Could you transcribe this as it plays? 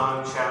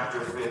John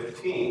chapter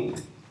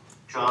 15.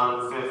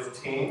 John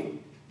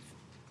 15.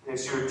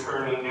 As you're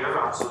turning there,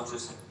 also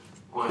just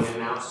want to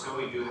announce too,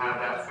 we do have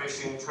that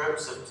fishing trip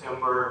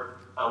September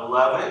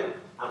 11th.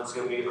 It's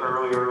going to be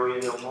early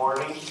in the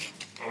morning,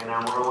 and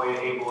we're only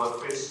able to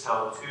fish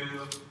till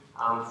 2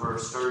 for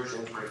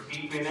sturgeon for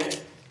keeping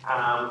it.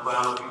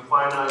 But if you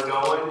plan on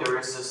going, there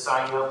is a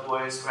sign-up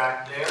list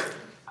back there.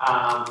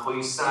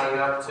 Please sign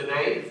up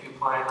today if you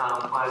plan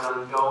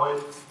on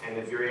going, and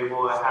if you're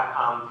able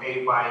to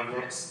pay by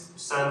next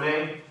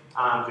Sunday,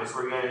 because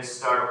we're going to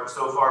start.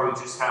 So far, we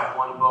just have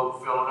one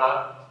boat filled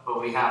up,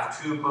 but we have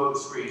 2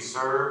 boats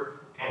reserved,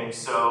 and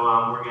so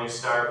we're going to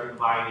start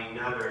inviting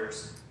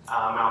others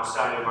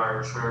outside of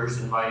our church,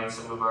 inviting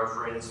some of our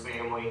friends,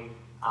 family.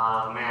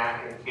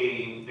 Matt and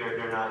Katie,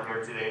 they're not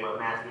here today, but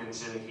Matt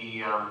mentioned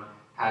he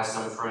has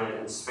some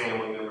friends,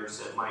 family members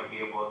that might be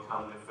able to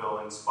come to fill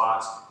in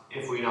spots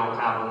if we don't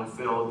have them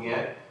filled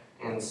yet.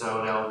 And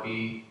so that'll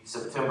be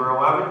September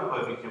 11th,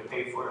 but we can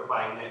pay for it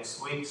by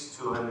next week's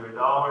 $200.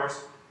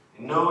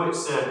 I know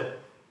it's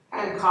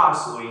kind of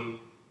costly,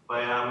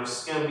 but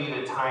it's going to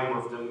be the time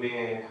of the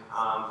men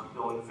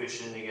going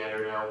fishing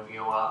together. That'll be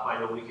a lot. I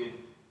know we could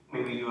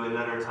maybe do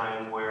another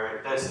time where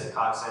it doesn't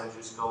cost them,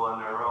 just go on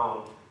their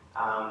own.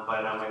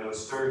 But I know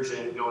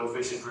sturgeon, going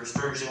fishing for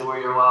sturgeon where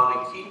you're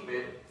allowed to keep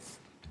it,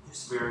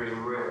 is very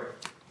rare.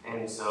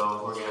 And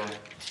so we're going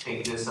to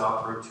take this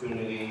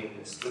opportunity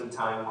and spend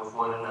time with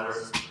one another.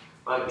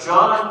 But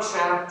John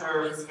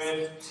chapter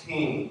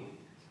 15.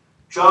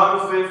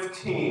 John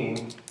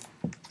 15,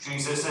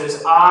 Jesus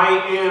says, I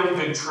am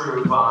the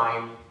true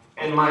vine,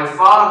 and my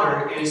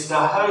Father is the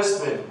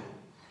husbandman.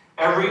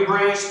 Every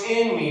branch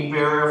in me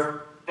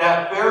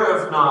that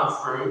beareth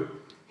not fruit,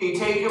 he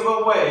taketh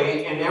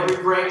away, and every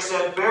branch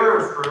that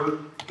beareth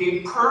fruit, he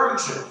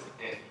purgeth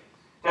it,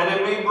 that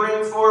it may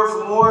bring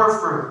forth more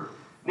fruit.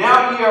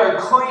 Now ye are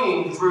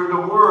clean through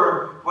the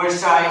word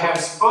which I have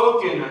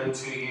spoken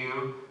unto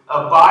you.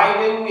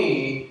 Abide in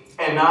me,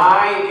 and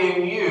I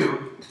in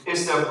you.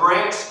 As the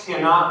branch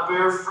cannot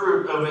bear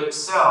fruit of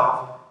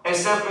itself,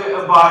 except it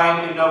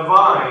abide in the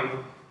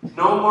vine,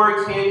 no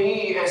more can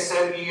ye,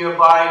 except ye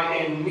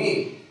abide in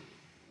me.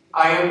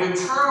 I am the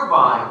true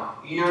vine,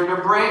 ye are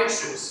the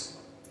branches.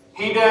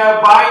 He that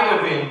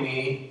abideth in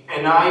me,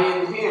 and I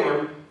in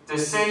him, the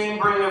same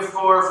bringeth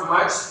forth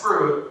much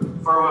fruit,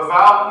 for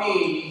without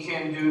me ye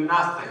can do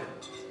nothing.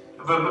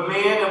 If a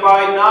man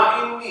abide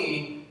not in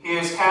me, he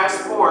is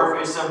cast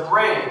forth as a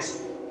branch,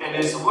 and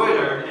is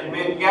withered, and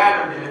men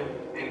gather them,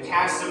 and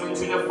cast them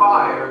into the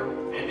fire,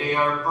 and they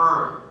are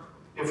burned.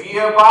 If ye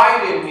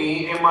abide in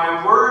me, and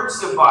my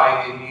words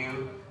abide in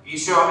you, ye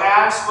shall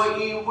ask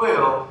what ye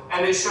will,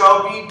 and it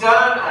shall be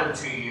done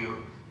unto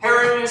you.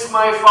 Herein is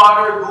my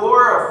Father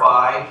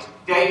glorified,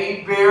 that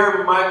ye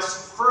bear much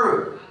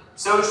fruit.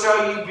 So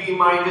shall ye be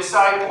my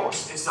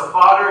disciples. As the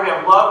Father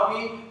hath loved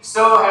me,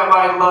 so have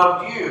I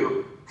loved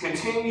you.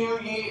 Continue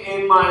ye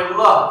in my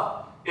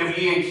love. If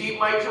ye keep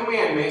my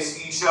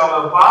commandments, ye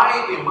shall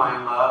abide in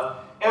my love,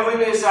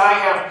 even as I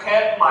have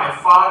kept my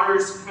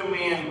Father's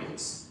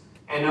commandments,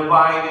 and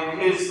abide in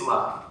his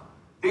love.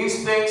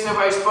 These things have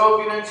I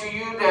spoken unto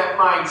you, that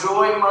my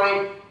joy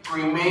might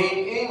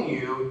remain in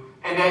you,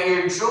 and that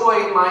your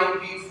joy might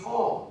be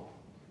full.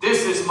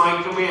 This is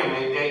my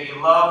commandment, that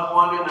ye love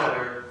one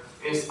another,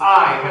 as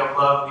I have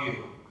loved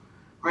you.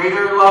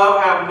 Greater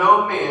love have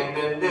no man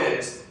than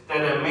this,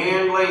 that a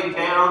man lay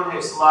down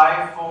his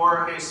life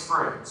for his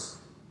friends.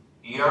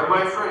 Ye are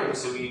my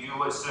friends, if ye do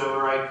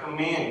whatsoever I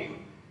command you.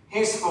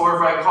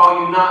 Henceforth I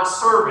call you not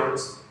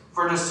servants,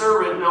 for the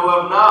servant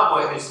knoweth not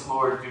what his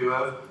Lord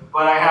doeth,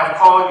 but I have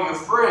called you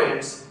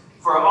friends,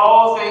 for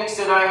all things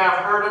that I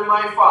have heard of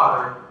my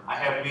Father I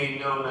have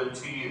made known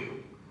unto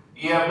you.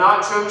 Ye have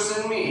not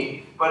chosen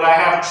me, but I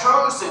have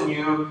chosen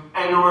you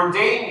and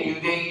ordained you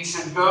that ye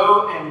should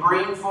go and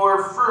bring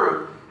forth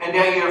fruit, and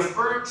that your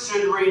fruit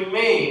should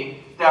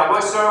remain, that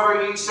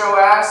whatsoever ye shall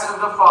ask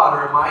of the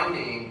Father in my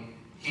name,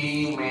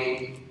 he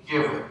may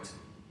give it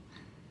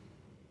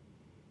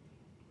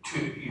to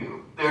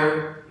you.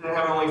 Dear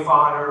Heavenly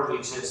Father, we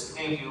just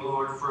thank you,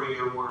 Lord, for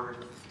your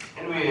word.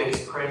 And we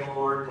just pray,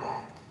 Lord,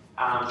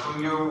 that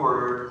through your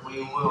word we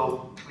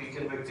will be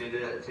convicted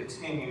to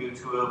continue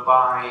to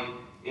abide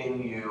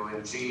in you.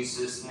 In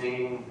Jesus'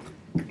 name,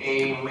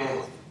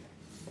 amen.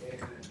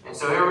 And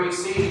so here we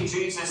see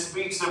Jesus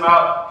speaks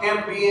about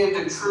him being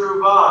the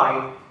true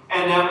vine,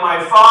 and that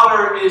my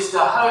Father is the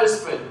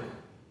husbandman.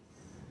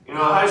 You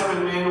know, a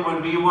husbandman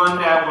would be one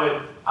that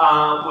would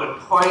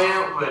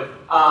plant, would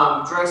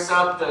dress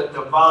up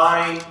the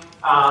vine,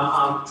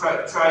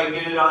 try to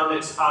get it on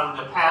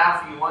the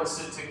path he wants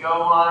it to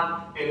go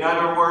on. In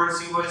other words,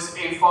 he was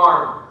a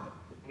farmer.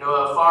 You know,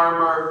 a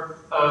farmer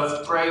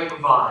of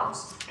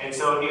grapevines. And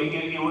so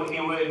he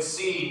would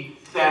see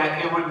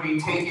that it would be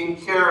taken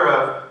care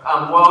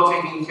of, well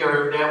taken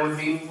care of, that would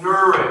be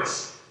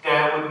nourished,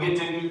 that would get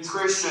the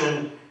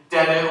nutrition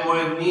that it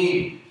would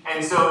need.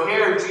 And so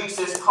here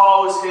Jesus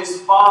calls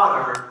his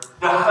Father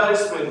the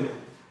husbandman,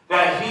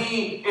 that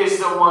he is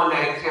the one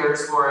that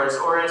cares for us,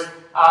 or as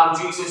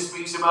Jesus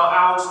speaks about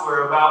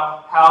elsewhere,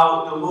 about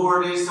how the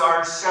Lord is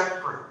our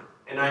shepherd,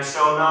 and I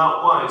shall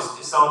not want.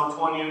 Psalm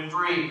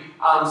 23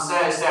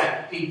 says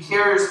that He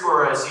cares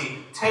for us. He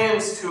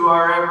tends to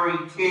our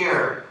every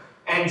care.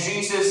 And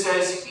Jesus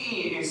says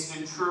He is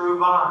the true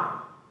vine.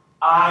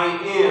 I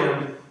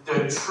am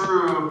the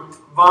true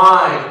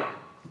vine.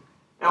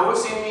 Now,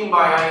 what's He mean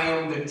by I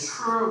am the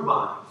true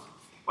vine?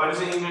 Why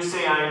doesn't He just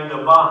say I am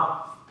the vine?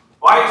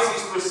 Why is He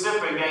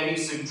specific that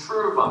He's the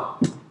true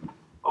vine?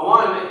 Well,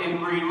 one,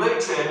 in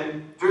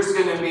religion, there's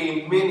going to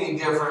be many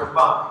different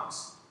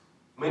vines.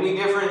 Many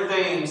different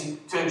things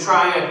to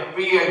try and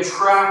be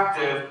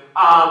attractive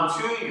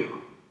to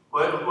you.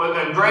 What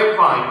a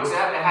grapevine was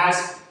that? It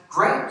has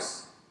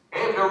grapes.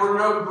 If there were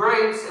no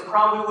grapes, it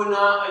probably would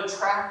not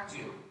attract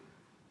you.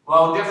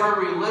 Well, different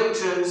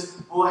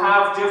religions will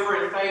have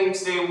different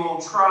things they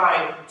will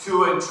try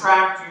to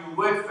attract you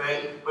with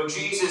it, but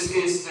Jesus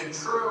is the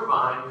true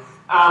vine.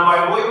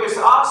 I believe it's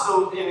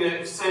also, in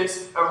a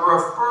sense, a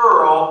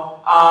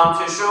referral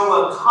to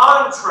show a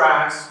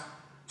contrast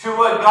to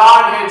what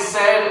God had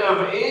said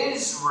of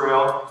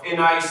Israel in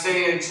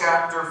Isaiah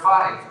chapter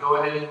 5. Go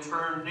ahead and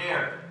turn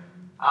there.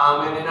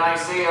 And in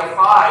Isaiah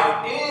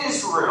 5,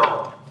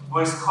 Israel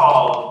was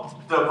called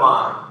the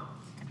vine.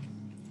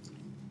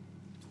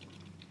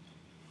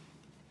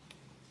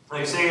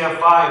 Isaiah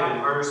 5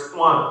 in verse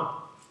 1.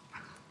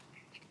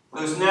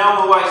 Because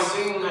now will I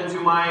sing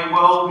unto my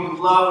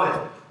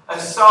well-beloved, a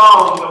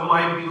song of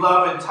my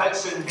beloved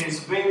touching his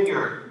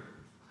vineyard.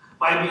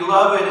 My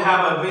beloved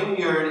have a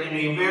vineyard in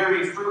a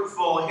very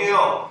fruitful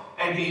hill,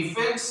 and he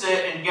fenced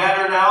it and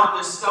gathered out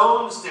the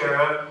stones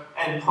thereof,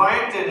 and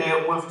planted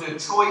it with the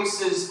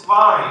choicest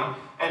vine,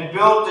 and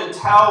built a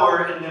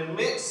tower in the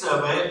midst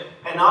of it,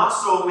 and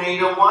also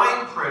made a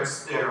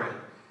winepress therein.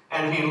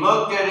 And he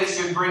looked that it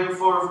should bring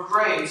forth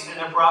grapes, and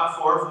it brought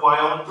forth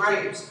wild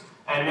grapes.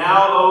 And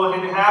now, O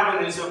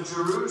inhabitants of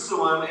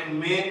Jerusalem and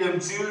men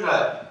of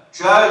Judah,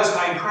 judge,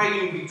 I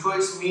pray you,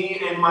 betwixt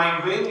me and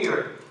my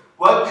vineyard.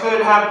 What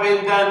could have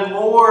been done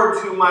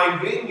more to my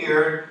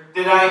vineyard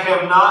that I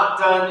have not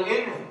done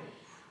in it?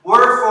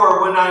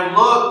 Wherefore, when I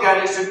looked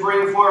that it should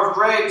bring forth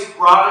grapes,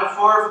 brought it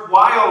forth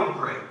wild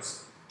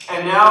grapes.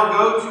 And now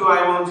go to,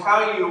 I will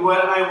tell you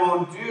what I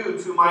will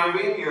do to my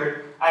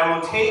vineyard. I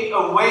will take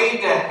away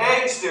the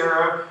hedge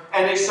thereof,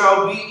 and it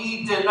shall be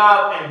eaten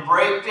up, and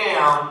break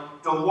down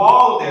the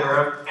wall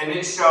thereof, and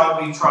it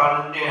shall be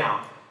trodden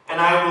down. And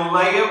I will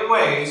lay it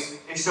waste,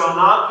 it shall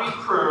not be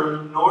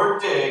pruned nor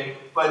digged,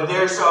 but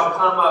there shall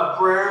come up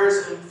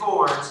briars and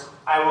thorns.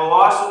 I will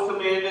also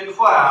command the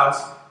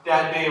clouds,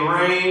 that may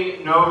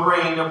rain no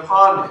rain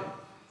upon it.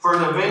 For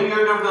the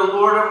vineyard of the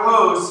Lord of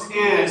hosts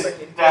is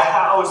the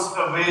house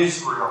of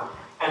Israel,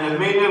 and the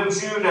men of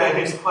Judah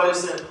his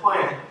pleasant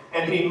plant.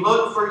 And he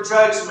looked for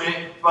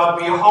judgment, but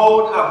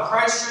behold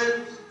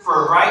oppression,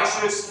 for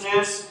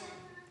righteousness,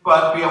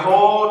 but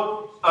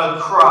behold a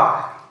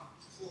cry.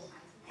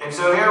 And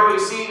so here we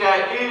see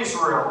that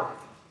Israel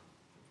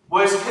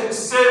was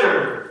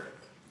considered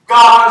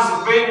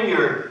God's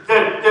vineyard,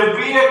 the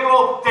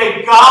vehicle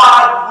that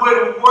God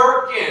would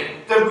work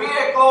in, the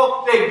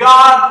vehicle that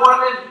God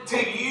wanted to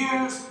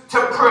use to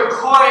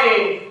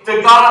proclaim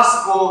the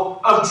gospel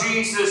of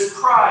Jesus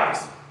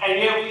Christ. And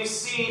yet we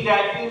see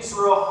that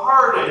Israel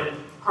hardened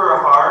her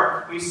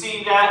heart. We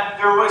see that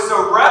there was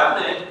a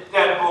remnant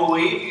that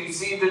believed. You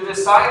see the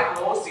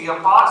disciples, the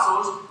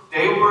apostles,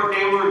 they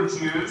were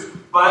Jews,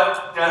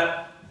 but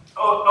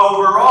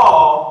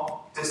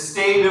overall, the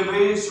state of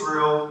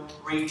Israel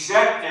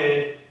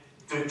rejected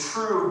the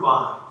true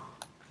vine,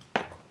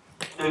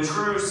 the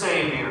true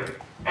Savior.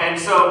 And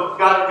so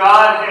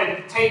God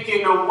had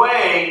taken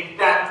away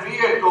that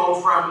vehicle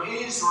from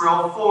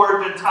Israel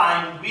for the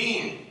time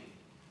being.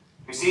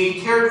 You see,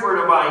 He cared for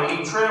the vine.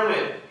 He trimmed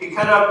it. He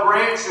cut up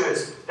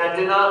branches that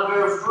did not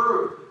bear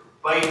fruit.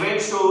 But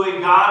eventually,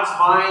 God's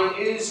vine,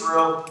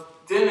 Israel,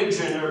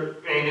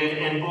 degenerated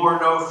and bore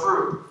no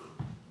fruit,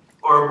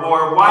 or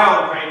bore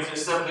wild grapes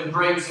instead of the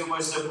grapes it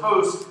was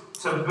supposed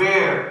to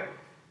bear.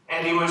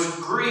 And He was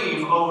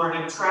grieved over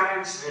the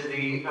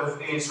tragedy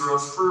of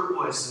Israel's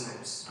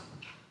fruitlessness.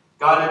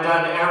 God had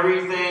done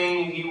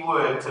everything He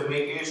would to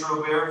make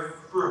Israel bear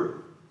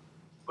fruit,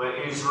 but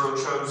Israel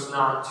chose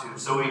not to.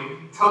 So He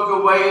took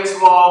away His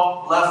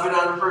law, left it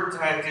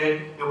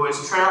unprotected. It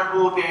was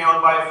trampled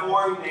down by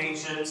foreign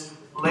nations,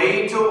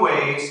 laid to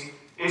waste.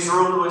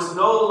 Israel was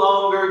no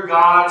longer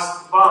God's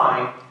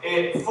vine.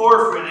 It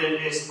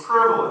forfeited its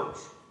privilege.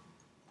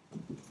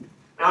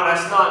 Now,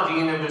 that's not the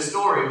end of the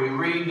story. We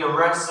read the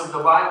rest of the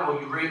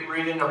Bible. You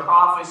read in the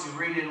prophets, you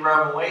read in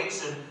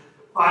Revelation.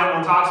 The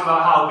Bible talks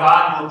about how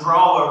God will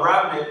draw a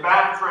remnant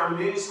back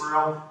from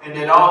Israel, and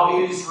that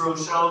all Israel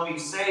shall be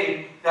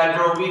saved, that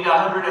there will be the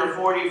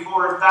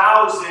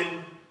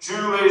 144,000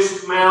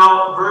 Jewish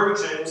male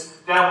virgins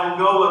that will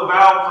go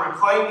about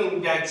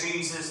proclaiming that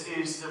Jesus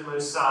is the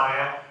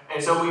Messiah.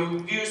 And so we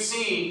do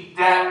see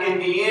that in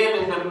the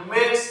end, in the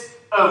midst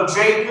of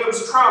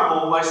Jacob's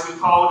trouble, which we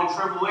call the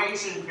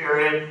tribulation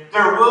period,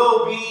 there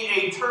will be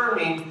a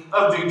turning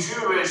of the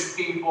Jewish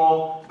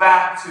people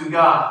back to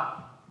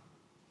God.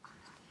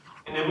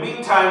 In the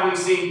meantime, we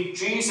see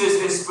Jesus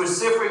is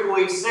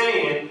specifically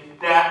saying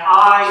that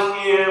I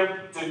am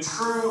the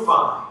true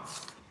vine.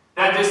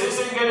 That this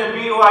isn't going to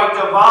be like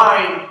the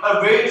vine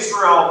of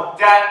Israel,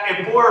 that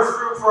it bore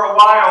fruit for a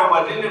while,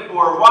 but then it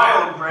bore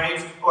wild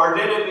grapes, or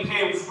then it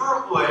became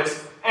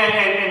fruitless,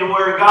 and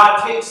where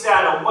God takes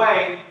that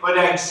away, but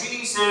that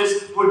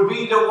Jesus would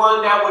be the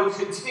one that would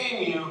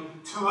continue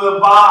to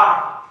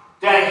abide.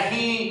 That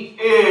He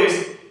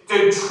is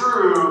the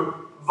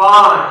true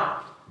vine.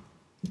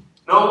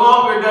 No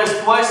longer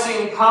does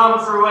blessing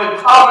come through a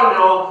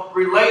covenantal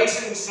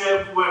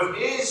relationship with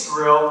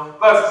Israel,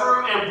 but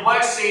fruit and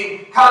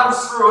blessing comes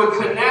through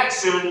a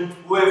connection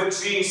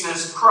with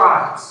Jesus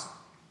Christ.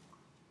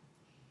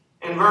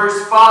 In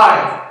verse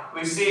 5,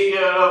 we see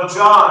of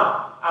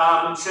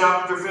John,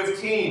 chapter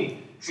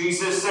 15,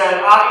 Jesus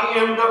said, I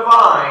am the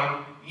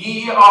vine,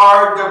 ye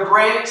are the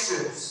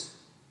branches.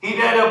 He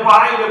that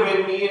abideth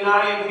in me, and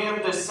I in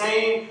him, the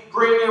same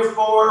bringeth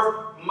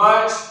forth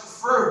much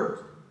fruit.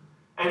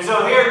 And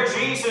so here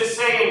Jesus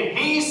saying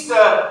he's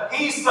the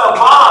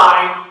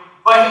vine,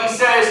 but he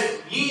says,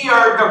 ye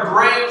are the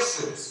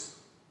branches.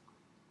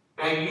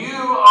 And you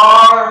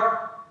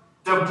are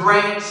the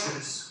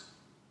branches.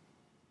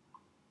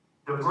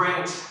 The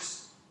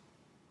branches.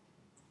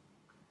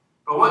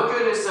 But what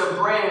good is a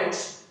branch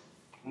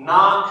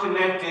not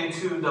connected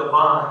to the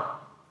vine?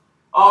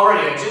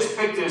 Already, I just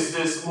picked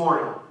this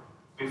morning.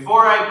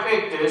 Before I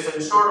picked this,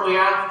 and shortly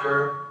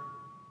after,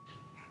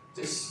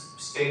 this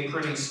stayed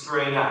pretty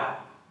straight up.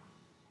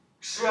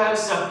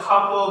 Just a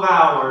couple of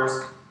hours,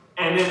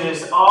 and it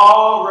is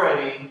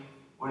already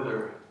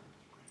withering.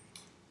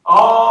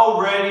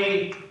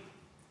 Already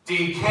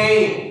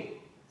decaying.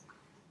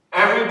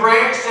 Every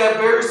branch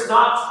that bears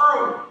not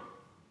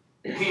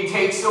fruit, He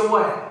takes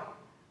away.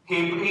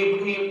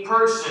 He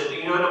purged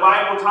it. You know, the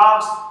Bible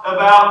talks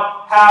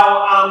about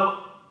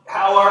how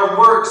our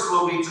works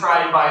will be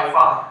tried by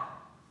fire.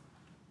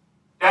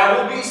 That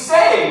will be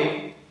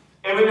saved,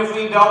 even if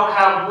we don't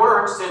have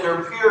works that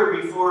are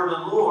pure before the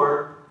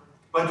Lord,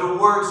 but the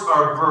works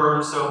are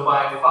burned so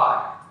by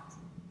fire.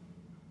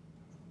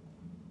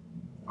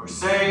 We're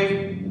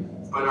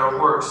saved, but our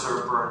works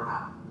are burned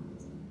out.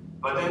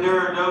 But then there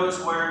are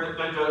those where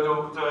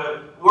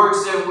the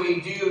works that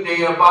we do,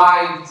 they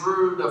abide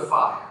through the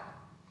fire.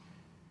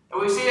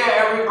 And we see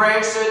that every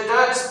branch that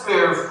does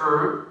bear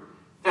fruit,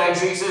 that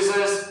Jesus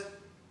says,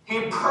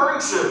 He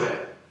purged of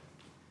it,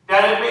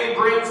 that it may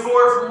bring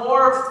forth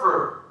more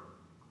fruit.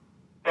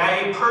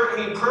 That He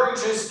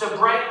purges the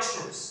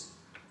branches.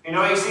 You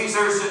know, He sees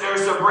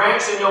there's a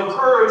branch, and He'll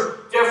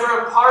purge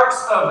different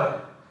parts of it.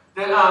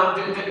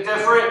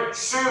 Different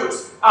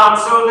shoots,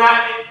 so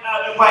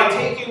that by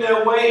taking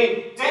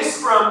away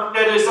this from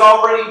that is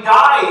already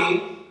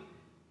dying,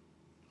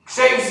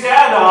 shaves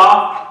that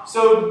off,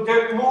 so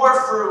that more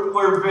fruit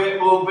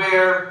will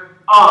bear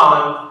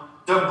on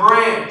the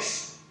branch.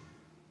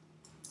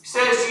 It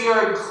says ye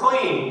are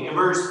clean in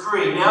verse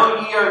 3. Now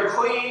ye are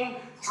clean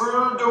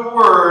through the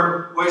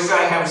word which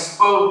I have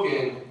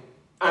spoken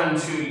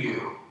unto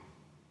you.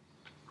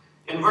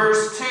 In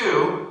verse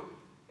 2,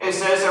 it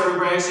says, every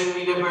branch in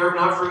me that beareth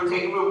not fruit,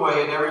 take it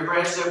away, and every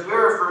branch that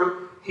beareth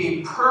fruit,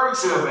 He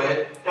purge of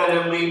it, that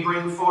it may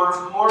bring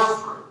forth more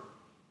fruit.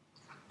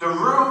 The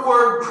root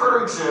word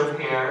purge of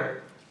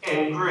here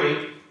in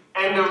Greek,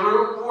 and the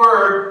root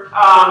word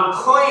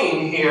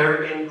clean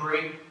here in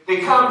Greek,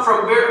 they come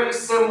from very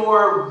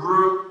similar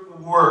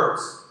root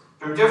words.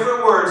 They're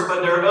different words,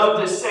 but they're of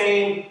the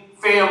same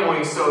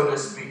family, so to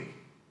speak.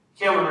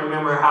 Can't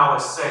remember how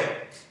it's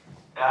said.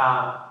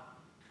 I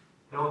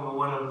don't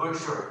want to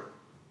butcher it.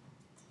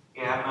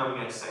 Yeah, I'm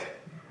going to say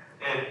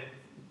it.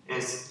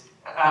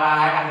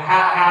 I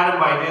had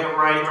him, I didn't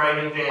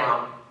write it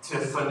down to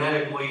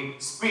phonetically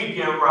speak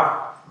it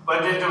right.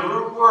 But that the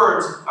root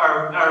words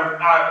are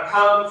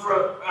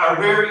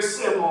very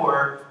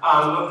similar,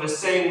 of the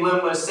same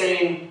lemma,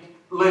 same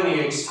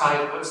lineage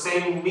type, of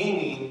same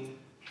meaning.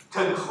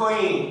 To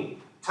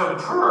clean, to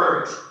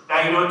purge.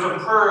 Now you know to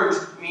purge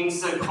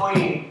means to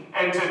clean.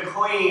 And to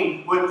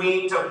clean would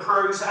mean to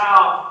purge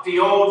out the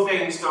old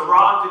things, the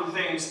rotten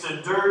things,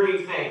 the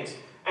dirty things.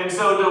 And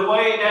so the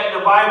way that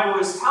the Bible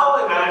is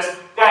telling us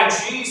that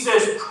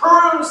Jesus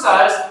prunes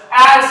us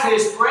as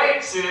His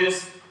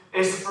branches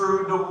is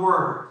through the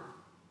Word.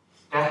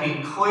 That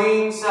He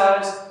cleans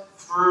us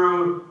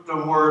through the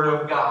Word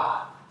of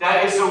God.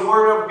 That is the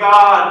Word of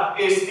God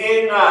is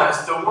in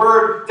us. The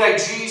Word that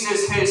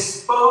Jesus has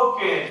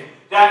spoken.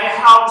 That it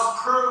helps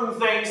prune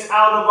things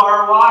out of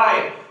our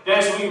life.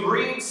 As we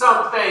read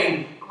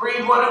something,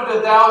 read one of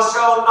the thou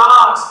shalt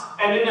nots,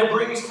 and then it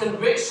brings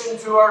conviction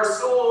to our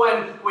soul,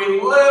 and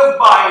we live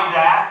by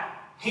that.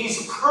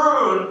 He's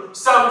pruned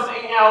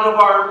something out of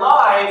our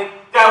life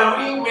that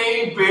we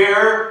may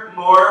bear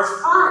more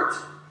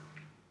fruit.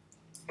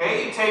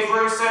 Okay, take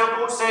for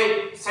example,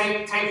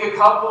 take a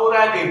couple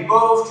that they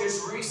both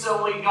just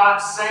recently got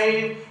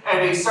saved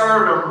and they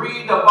started to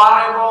read the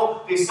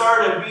Bible, they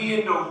started to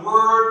be in the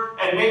Word,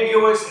 and maybe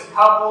it was a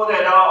couple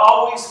that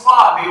always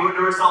fought.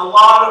 There was a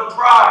lot of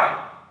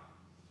pride.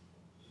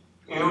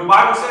 You know, the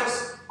Bible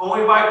says,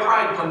 only by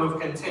pride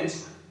cometh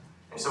contention.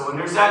 And so when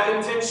there's that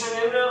contention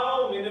in the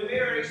home, in the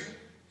marriage,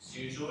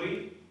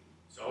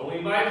 it's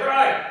only by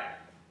pride.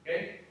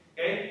 Okay?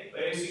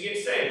 But as you get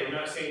saved, I'm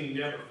not saying you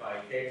never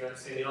fight, okay? I'm not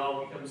saying it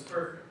all becomes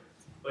perfect.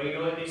 But you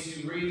know what? As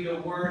you read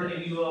the Word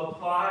and you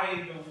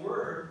apply the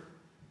Word,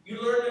 you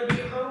learn to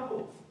be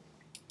humble.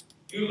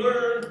 You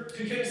learn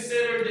to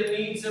consider the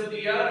needs of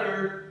the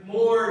other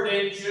more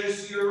than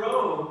just your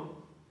own.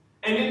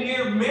 And then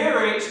your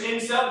marriage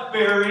ends up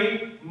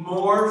bearing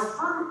more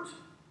fruit.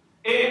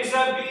 It ends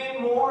up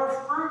being more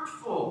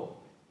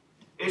fruitful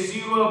as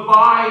you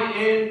abide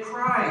in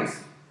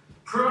Christ.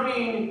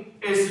 Pruning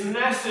is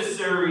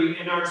necessary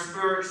in our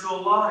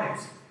spiritual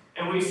lives.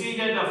 And we see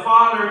that the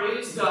Father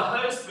is the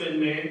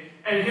husbandman,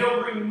 and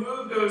He'll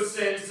remove those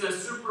things, the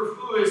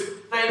superfluous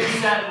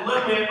things that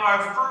limit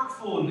our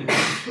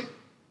fruitfulness.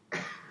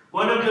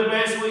 One of the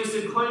best ways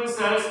to cleanse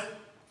us,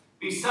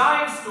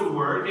 besides the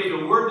Word,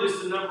 the Word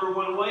is the number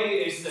one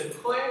way, is to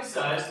cleanse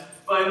us.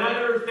 But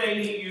another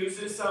thing He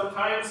uses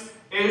sometimes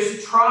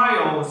is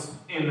trials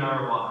in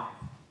our life.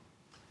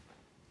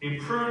 He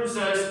prunes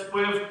us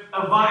with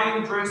a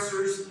vine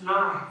dresser's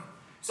knife.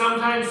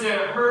 Sometimes it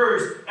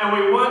hurts, and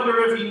we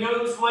wonder if He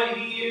knows what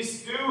He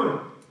is doing.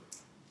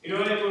 You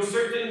know, with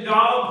certain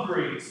dog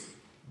breeds,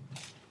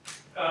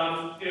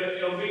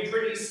 it'll be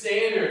pretty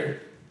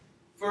standard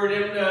for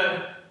them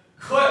to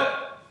clip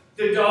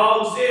the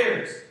dog's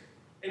ears.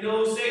 And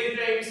they'll say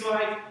things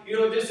like, you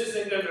know, this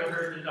isn't going to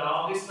hurt the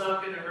dog. It's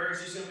not going to hurt.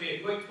 It's just going to be a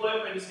quick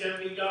clip and it's going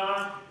to be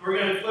gone. We're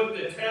going to clip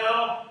the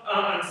tail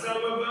on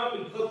some of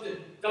them. We clip the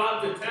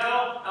dog the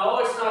tail. Oh,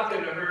 it's not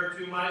going to hurt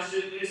too much.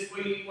 It's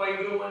what you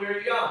do when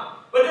they're young.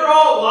 But they're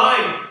all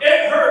lying.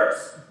 It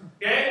hurts.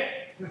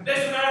 Okay?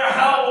 Doesn't matter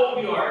how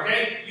old you are.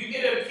 Okay? You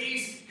get a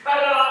piece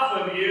cut off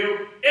of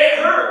you. It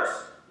hurts.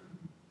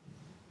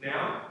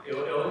 Now,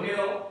 it'll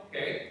heal.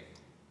 Okay?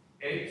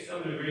 To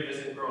some degree, it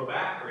doesn't grow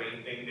back or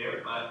anything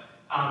there, but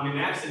in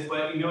that sense,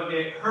 but you know,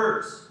 it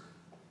hurts.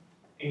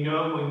 You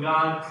know, when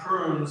God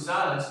prunes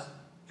us,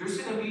 there's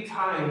going to be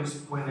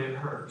times when it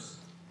hurts.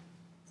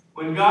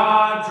 When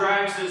God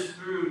drags us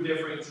through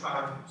different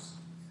trials,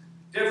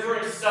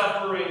 different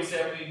sufferings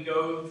that we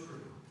go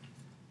through,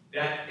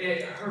 that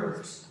it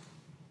hurts.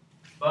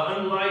 But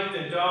unlike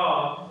the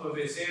dog with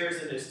his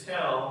ears and his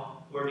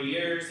tail, where the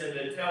ears and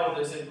the tail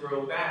doesn't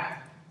grow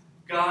back,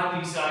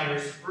 God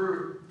desires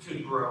fruit to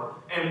grow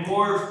and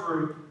more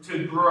fruit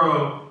to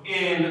grow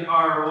in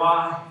our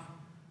life.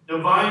 The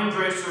vine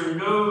dresser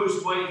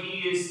knows what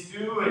he is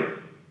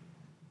doing.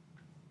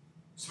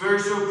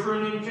 Spiritual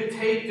pruning could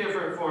take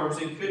different forms.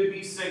 It could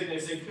be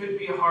sickness. It could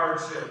be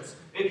hardships.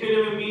 It could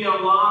even be a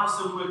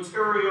loss of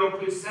material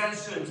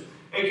possessions.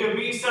 It could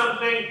be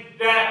something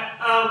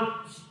that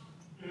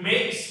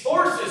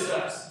forces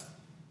us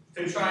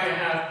to try and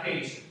have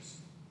patience.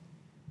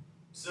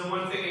 So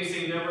one thing they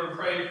say, never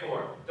pray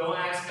for. Don't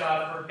ask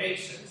God for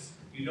patience.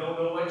 You don't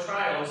know what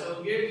trials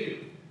He'll give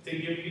you to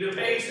give you the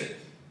patience.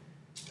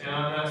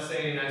 Now, I'm not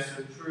saying that's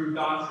a true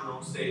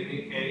doctrinal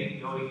statement, okay?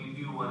 You know, you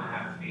do want to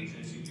have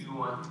patience. You do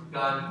want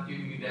God to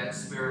give you that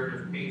spirit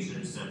of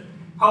patience and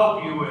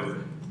help you with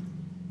it.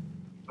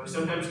 But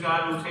sometimes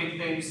God will take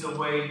things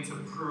away to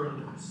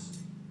prune us.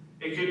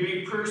 It could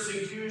be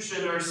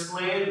persecution or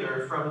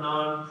slander from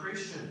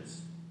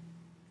non-Christians.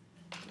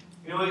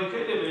 You know, it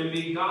could even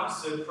be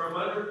gossip from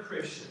other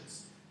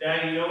Christians.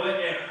 That, you know what,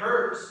 it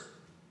hurts.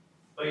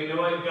 But you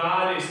know what,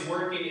 God is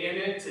working in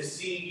it to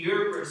see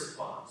your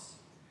response.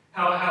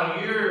 How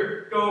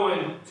you're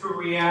going to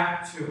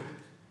react to it.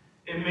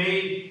 It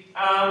may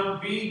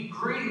be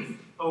grief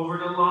over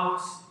the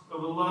loss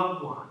of a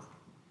loved one.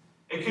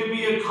 It could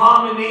be a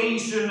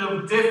combination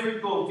of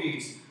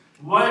difficulties.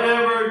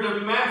 Whatever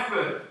the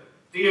method,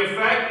 the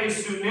effect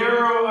is to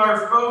narrow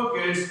our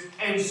focus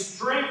and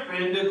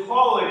strengthen the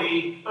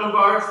quality of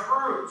our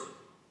fruit.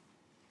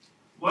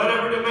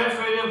 Whatever the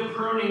method of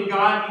pruning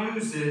God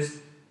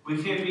uses,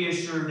 we can be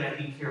assured that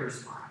He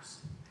cares for us.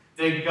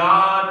 That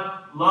God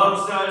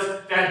loves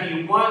us, that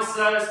He wants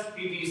us,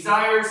 He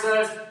desires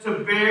us to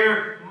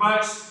bear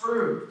much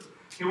fruit.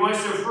 He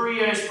wants to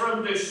free us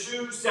from the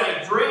shoots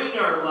that drain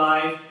our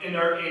life and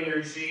our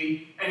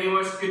energy, and He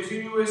wants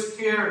continuous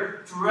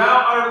care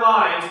throughout our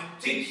lives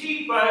to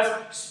keep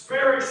us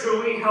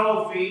spiritually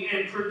healthy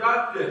and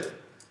productive.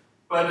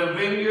 But the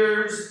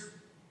vineyards,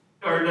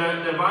 or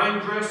the vine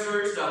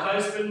dressers, the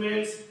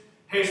husbandmen,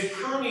 his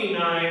pruning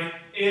knife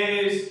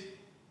is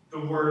the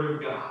Word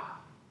of God.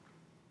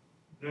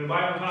 And the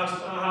Bible talks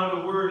about how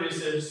the Word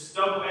is as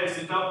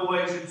a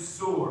double-edged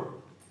sword.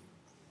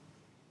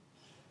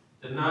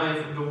 The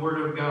knife of the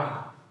Word of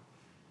God.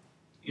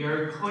 You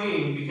are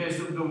clean because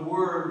of the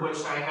Word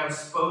which I have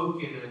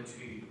spoken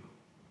unto you.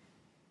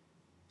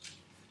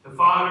 The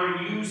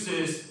Father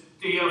uses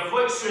the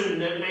affliction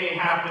that may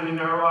happen in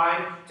our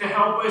life to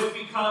help us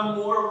become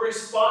more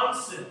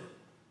responsive.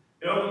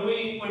 You know,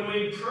 when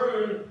we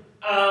prune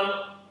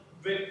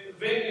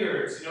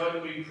vineyards, you know,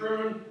 when we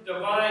prune the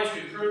vines,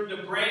 we prune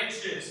the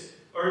branches,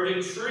 or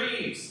the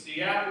trees,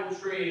 the apple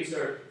trees,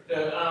 or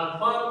the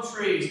plum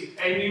trees,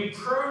 and you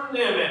prune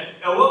them, and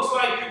it looks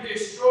like you're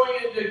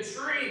destroying the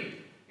tree.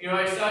 You know,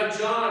 I saw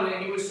John,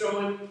 and he was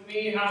showing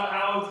me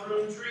how to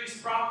prune trees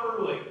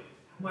properly.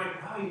 I'm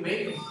like, wow, you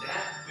make them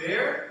that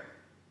bare?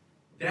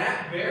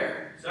 That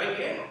bare? It's like,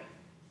 yeah.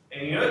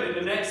 And you know,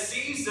 the next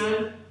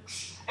season,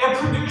 it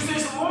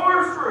produces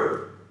more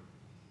fruit.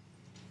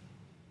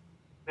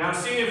 Now,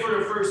 seeing it for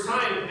the first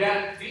time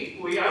that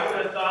deeply, I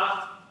would have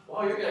thought,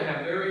 well, you're going to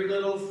have very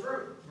little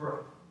fruit,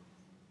 bro.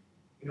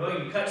 You know,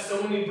 you cut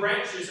so many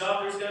branches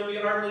off, there's going to be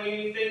hardly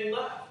anything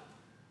left.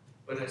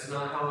 But that's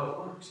not how it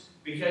works.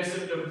 Because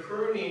of the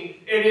pruning,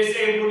 it is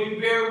able to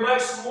bear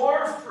much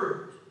more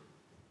fruit.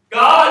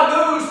 God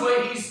knows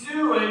what He's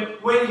doing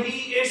when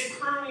He is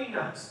pruning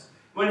us.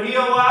 When He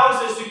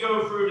allows us to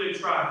go through the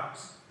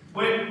trials.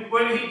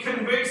 When He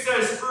convicts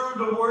us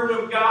through the Word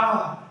of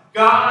God.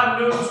 God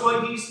knows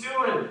what He's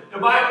doing. The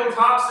Bible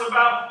talks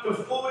about the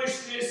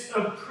foolishness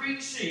of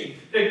preaching.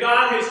 That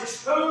God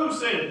has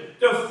chosen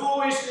the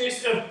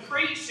foolishness of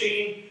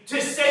preaching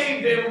to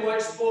save them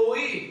which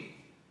believe.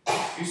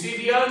 You see,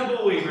 the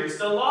unbelievers,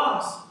 the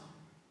lost,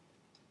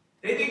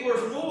 they think we're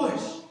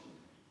foolish.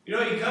 You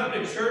know, you come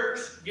to church,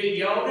 get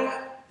yelled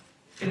at,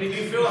 and then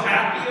you feel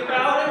happy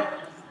about it.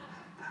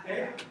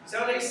 Okay? That's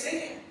how they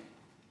say it.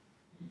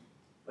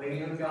 But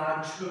you know,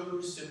 God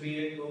chose the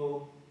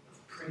vehicle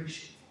of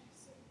preaching.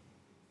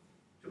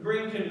 To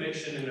bring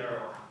conviction in our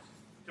lives.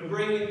 To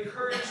bring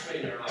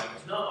encouragement in our lives.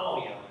 It's not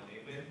all yelling,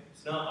 amen?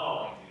 It's not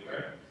all I do,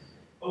 right?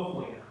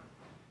 Hopefully not.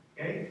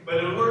 Okay?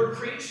 But the word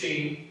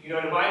preaching, you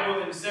know, the Bible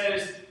then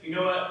says, you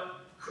know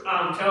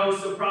what,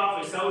 tells the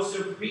prophets, tells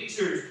the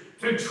preachers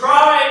to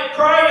cry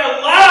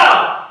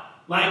aloud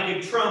like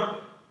a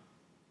trumpet.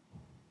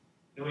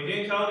 And we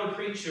didn't call the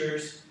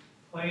preachers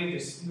play the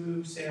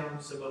smooth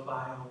sounds of a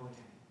violin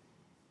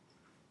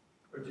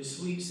or the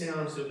sweet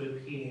sounds of a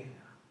piano,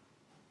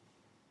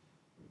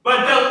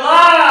 but the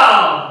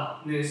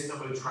loudness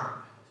of a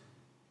trumpet.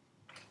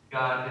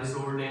 God has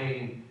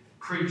ordained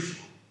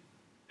preaching,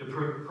 the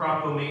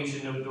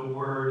proclamation of the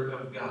Word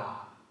of God.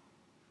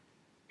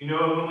 You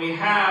know, when we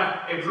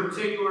have a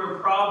particular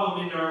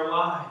problem in our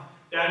life,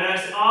 that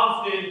is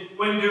often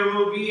when there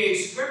will be a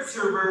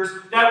scripture verse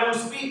that will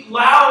speak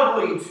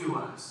loudly to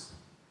us.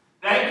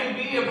 That could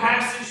be a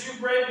passage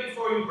you've read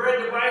before. You've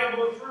read the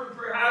Bible through.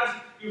 Perhaps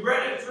you've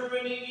read it through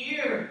in a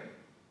year.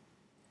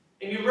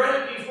 And you've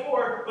read it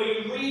before, but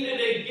you read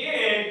it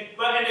again,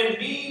 and it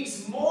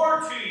means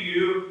more to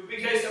you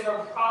because of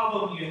a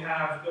problem you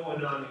have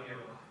going on in your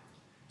life.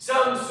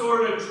 Some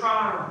sort of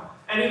trial.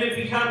 And then it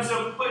becomes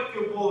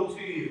applicable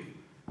to you.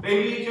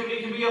 Maybe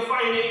it can be a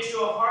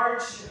financial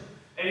hardship.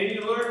 And then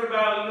you learn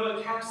about, you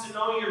know, casting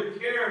all your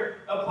care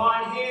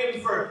upon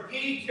Him, for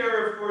He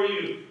cared for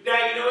you.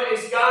 That, you know,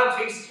 as God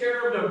takes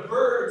care of the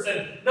birds,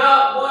 and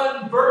not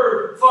one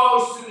bird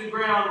falls to the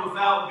ground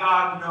without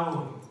God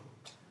knowing.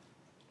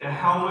 And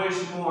how much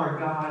more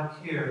God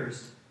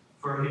cares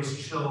for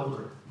His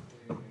children.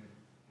 You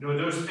know,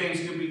 those things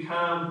can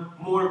become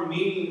more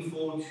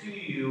meaningful to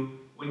you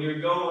when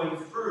you're going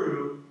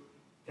through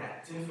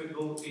that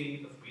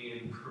difficulty of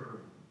being pruned.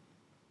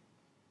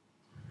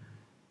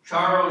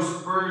 Charles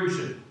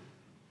Spurgeon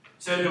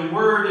said, "The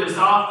word is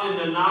often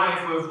the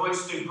knife with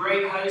which the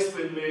great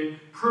husbandman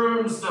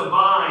prunes the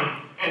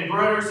vine." And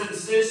brothers and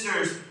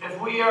sisters, if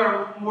we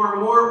are more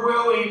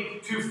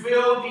willing to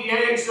feel the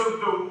edge of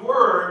the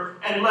word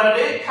and let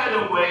it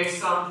cut away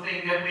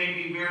something that may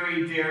be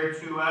very dear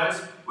to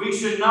us, we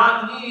should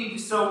not need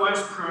so much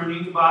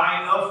pruning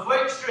by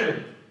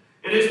affliction.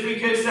 It is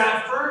because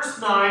that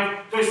first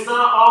knife does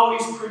not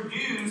always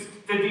produce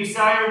the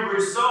desired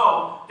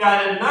result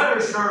that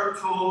another sharp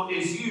tool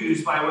is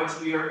used by which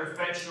we are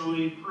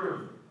effectually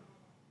pruned.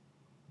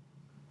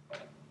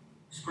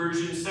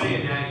 Spurgeon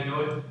saying that, you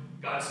know,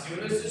 God's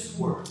given us His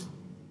word,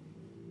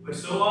 but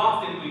so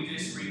often we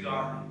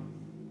disregard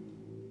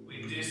it.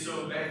 We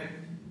disobey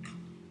it.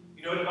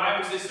 You know, the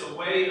Bible says the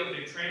way of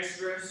the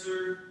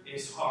transgressor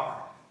is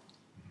hard.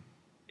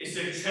 It's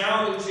a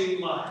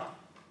challenging life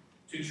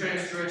to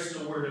transgress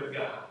the Word of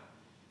God.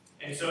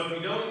 And so if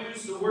you don't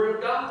use the Word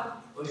of God,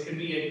 which can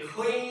be a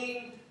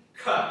clean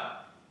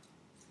cut,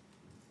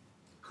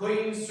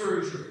 clean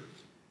surgery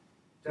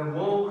that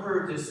won't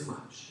hurt as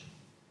much.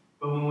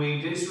 But when we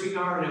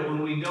disregard it,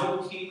 when we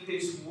don't keep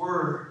His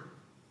Word,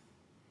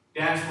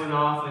 that's when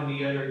often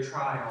the other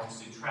trials,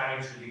 the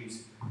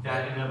tragedies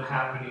that end up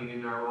happening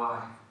in our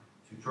life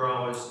to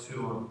draw us to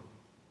Him.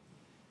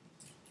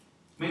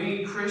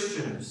 Many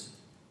Christians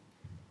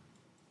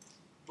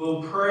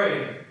will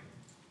pray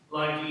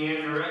like the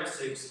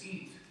anorexics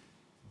eat.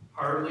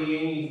 Hardly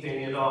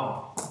anything at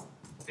all.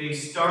 They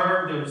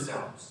starve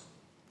themselves.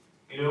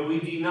 You know, we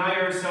deny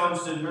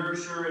ourselves the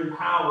nurture and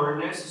power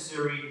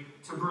necessary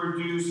to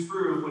produce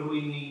fruit when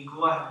we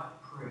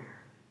neglect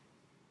prayer.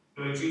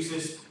 You know,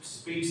 Jesus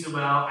speaks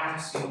about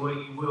asking what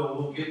you will.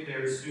 We'll get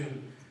there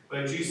soon.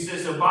 But Jesus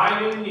says,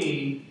 "Abide in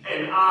me,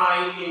 and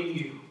I in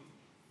you."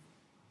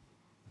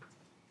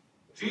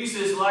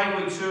 Jesus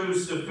likely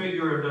chose the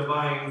figure of the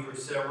vine for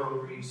several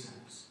reasons.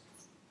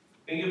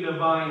 Think of the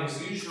vine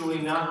as usually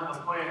not a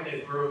plant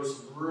that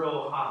grows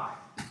real high.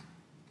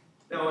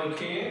 Now it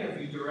can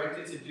if you direct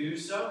it to do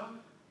so,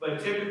 but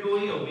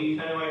typically it'll be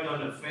kind of like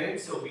on the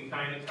fence. It'll be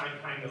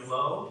kind of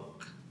low.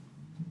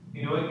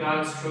 You know what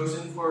God's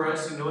chosen for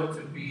us? You know what?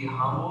 To be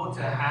humble,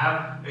 to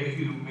have a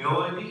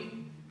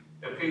humility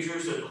that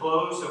pictures a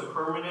close, a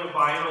permanent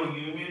vital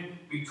union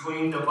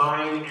between the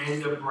vine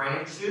and the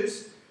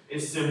branches.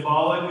 It's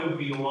symbolic of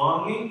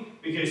belonging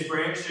because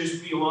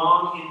branches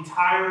belong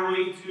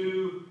entirely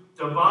to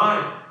the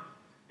vine.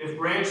 If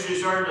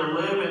branches are to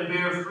live and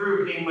bear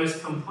fruit, they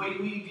must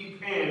completely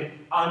depend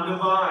on the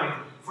vine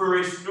for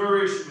its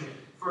nourishment,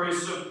 for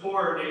its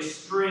support, its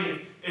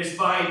strength, its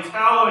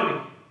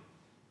vitality.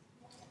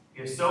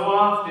 Yet so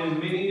often,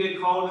 many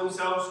that call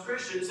themselves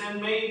Christians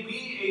and may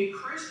be a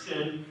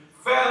Christian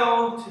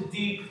fail to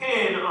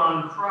depend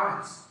on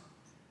Christ.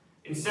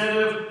 Instead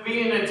of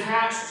being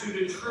attached to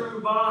the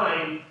true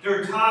vine,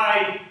 they're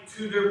tied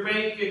to their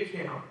bank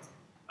account.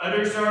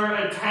 Others are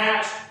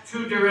attached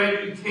to their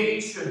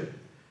education.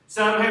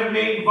 Some have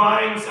made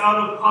vines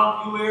out of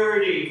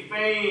popularity,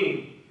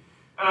 fame,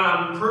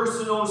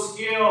 personal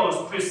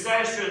skills,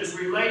 possessions,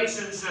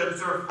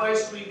 relationships, or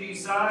fleshly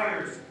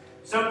desires.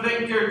 Some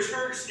think their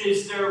church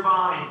is their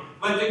vine,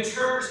 but the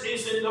church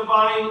isn't the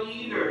vine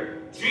either.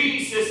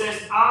 Jesus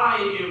says, I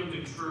am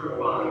the true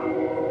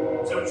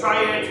vine. Some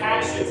try to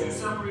attach it to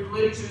some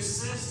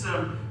religious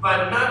system,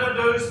 but none of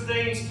those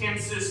things can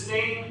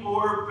sustain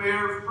or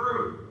bear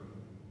fruit,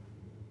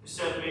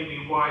 except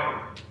maybe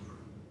wild fruit.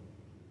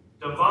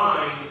 The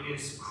vine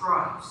is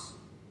Christ.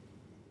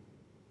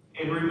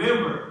 And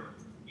remember,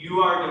 you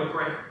are the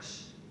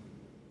branch,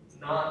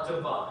 not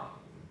the vine.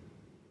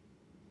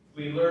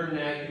 We learn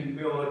that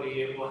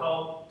humility. It will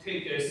help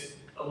take us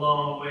a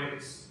long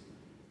ways.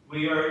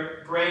 We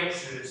are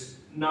branches,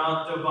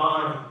 not the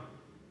vine.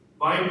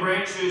 Vine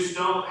branches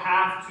don't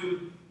have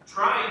to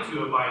try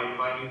to abide in the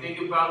vine. You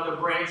think about the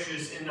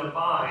branches in the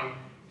vine.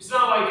 It's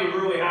not like they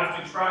really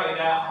have to try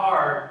that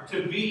hard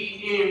to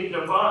be in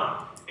the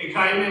vine. It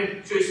kind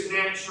of just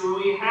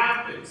naturally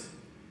happens.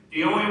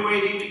 The only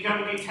way they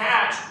become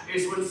detached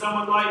is when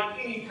someone like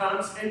me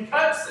comes and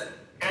cuts it.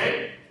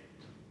 Okay?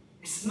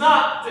 It's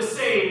not the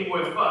same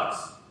with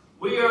us.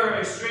 We are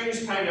a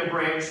strange kind of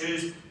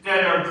branches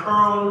that are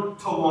prone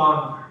to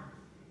wander.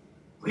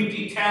 We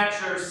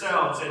detach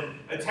ourselves and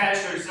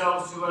attach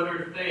ourselves to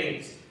other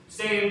things.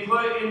 Staying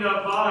put in the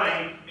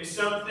vine is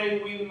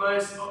something we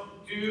must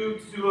do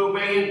to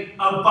obey and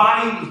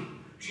abiding.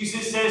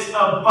 Jesus says,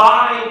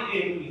 abide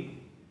in me,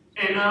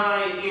 and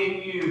I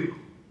in you.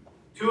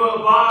 To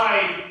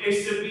abide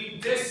is to be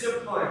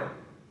disciplined,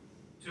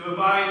 to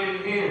abide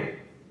in Him.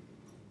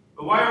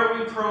 But why are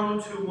we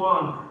prone to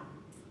wander?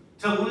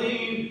 To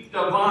leave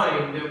the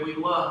vine that we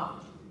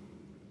love.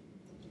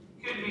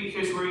 It could be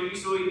because we're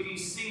easily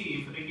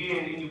deceived,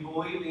 again, into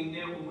believing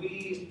that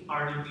we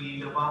are to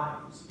be the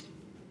vines.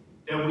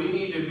 That we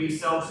need to be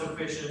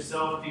self-sufficient,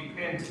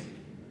 self-dependent.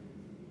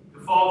 To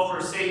fall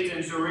for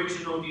Satan's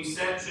original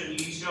deception, ye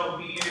shall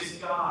be as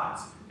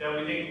gods. That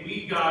we think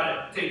we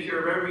got to take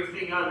care of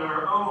everything on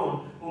our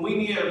own, when we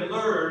need to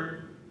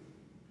learn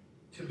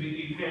to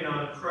be dependent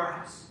on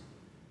Christ.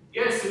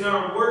 Yes, in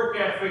our work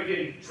ethic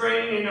and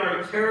training in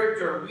our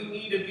character, we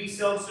need to be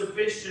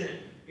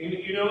self-sufficient.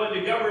 You know what?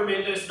 The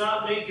government does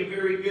not make a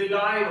very good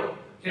idol.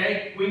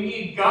 Okay? We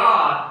need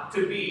God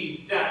to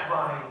be that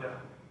vine, though.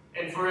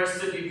 And for us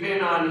to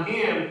depend on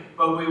Him,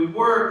 but we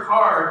work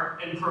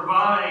hard and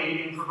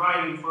providing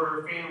for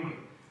our family.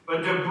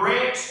 But the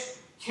branch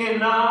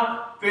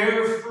cannot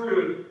bear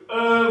fruit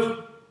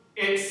of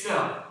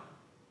itself.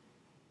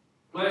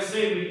 Let's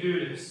say we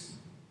do this.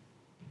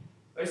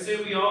 Let's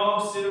say we all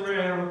sit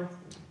around,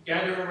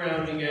 gather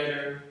around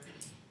together,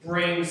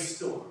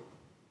 brainstorm.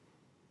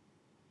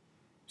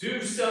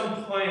 Do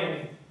some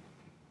planning.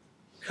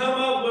 Come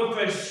up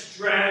with a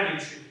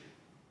strategy.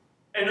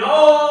 And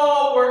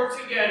all work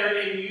together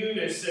in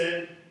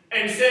unison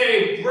and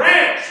say,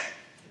 branch,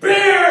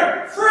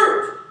 bear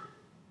fruit.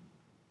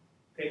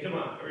 Okay, come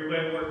on.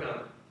 Everybody work on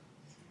it.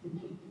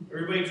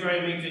 Everybody try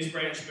and make this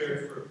branch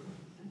bear fruit.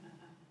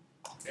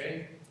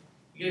 Okay?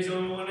 You guys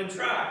only want to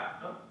try,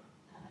 huh?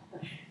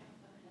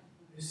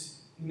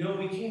 No,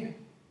 we can't.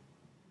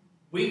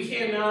 We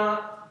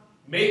cannot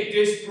make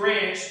this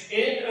branch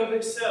in of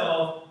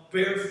itself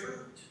bear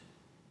fruit.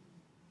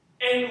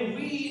 And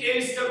we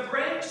as the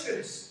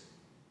branches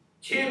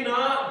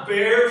cannot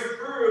bear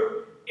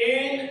fruit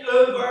in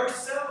of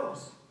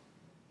ourselves.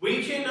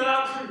 We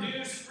cannot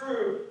produce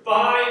fruit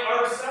by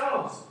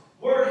ourselves.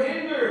 We're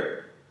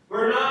hindered.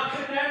 We're not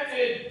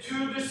connected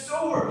to the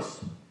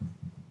source.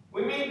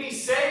 We may be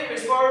saved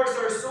as far as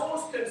our soul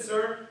is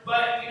concerned,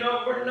 but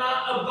we're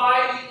not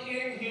abiding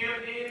in Him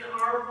in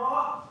our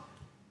walk.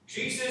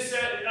 Jesus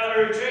said,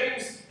 or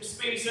James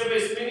speaks of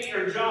as many,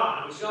 or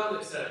John, it was John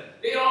that said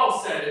it. They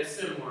all said it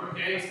similar,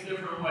 okay? It's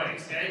different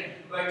ways, okay?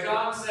 But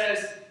John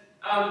says,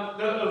 of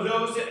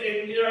those that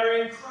are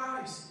in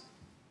Christ,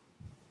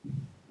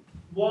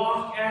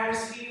 walk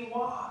as He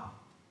walked.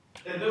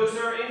 That those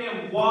that are in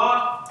Him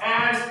walk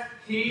as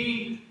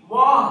He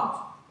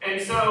walked.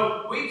 And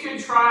so we could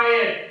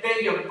try and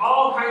think of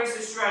all kinds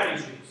of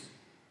strategies.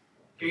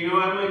 You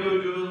know, I'm going to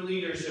go do a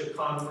leadership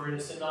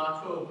conference in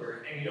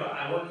October. And, you know,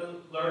 I want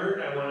to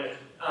learn. I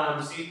want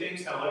to see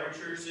things, how other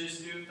churches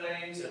do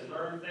things and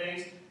learn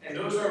things. And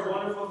those are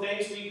wonderful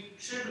things. We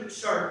should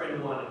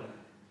sharpen one another.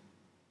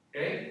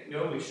 Okay? You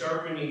know, we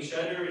sharpen each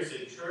other as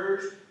a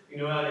church. You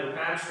know, other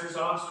pastors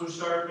also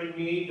sharpen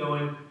me.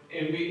 Going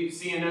and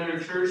seeing other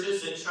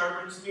churches, it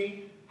sharpens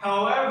me.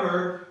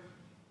 However,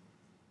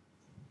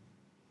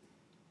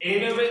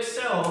 in of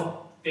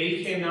itself,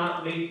 they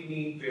cannot make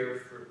me bear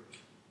fruit.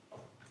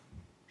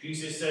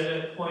 Jesus said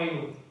it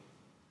plainly,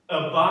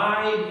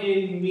 abide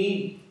in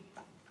me,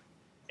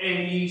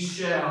 and ye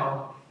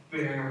shall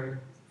bear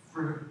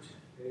fruit.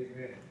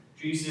 Amen.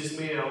 Jesus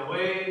made it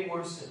way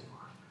more simple.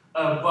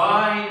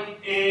 Abide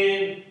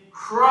in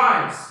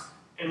Christ,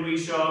 and we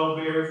shall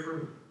bear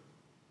fruit.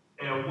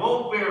 And it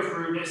won't bear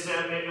fruit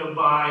except it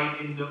abide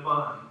in the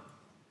vine.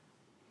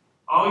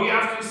 All you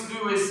have to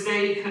do is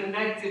stay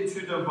connected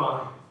to the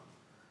vine.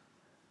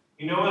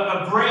 You know what?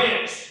 A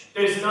branch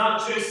does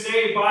not just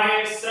say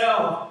by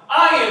itself,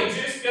 I am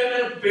just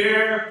going to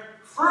bear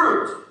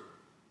fruit.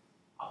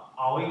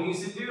 All he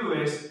needs to do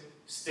is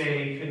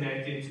stay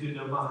connected to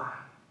the vine.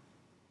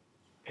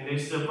 And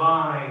it's the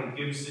vine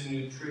gives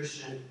the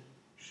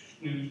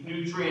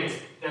nutrients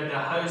that the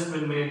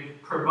husbandman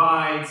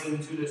provides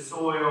into the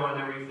soil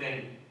and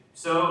everything.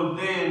 So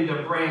then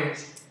the branch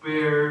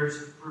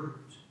bears fruit.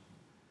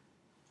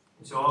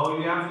 And so all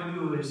you have to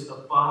do is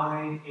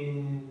abide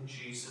in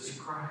Jesus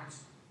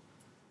Christ.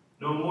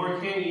 No more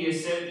can ye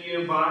except ye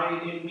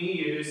abide in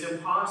me. It is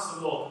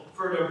impossible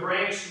for the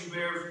branch to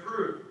bear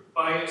fruit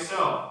by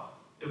itself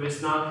if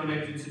it's not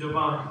connected to the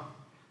vine.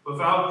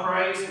 Without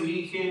Christ,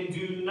 we can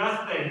do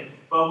nothing.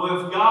 But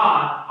with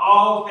God,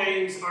 all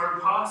things are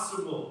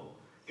possible.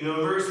 You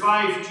know, verse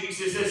 5,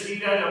 Jesus says, he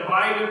that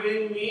abideth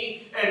in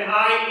me, and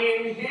I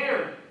in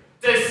him,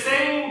 the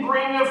same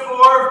bringeth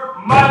forth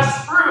much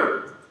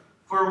fruit.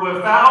 For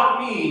without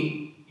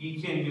me,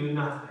 ye can do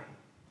nothing.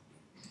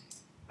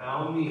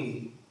 Without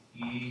me,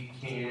 ye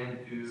can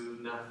do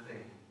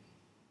nothing.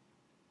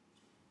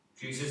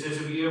 Jesus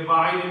says, if ye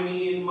abide in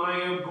me, and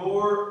my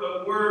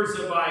words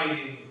abide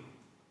in you,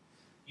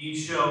 ye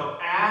shall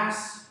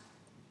ask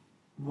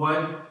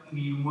what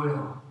ye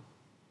will.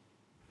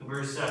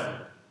 Verse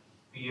 7,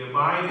 if ye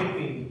abide in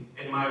me,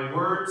 and my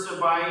words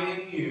abide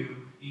in you,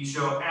 ye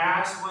shall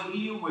ask what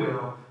ye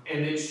will,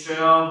 and it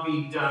shall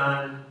be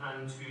done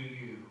unto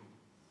you.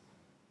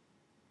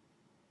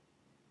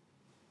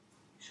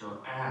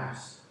 Shall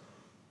ask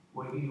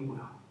what ye will,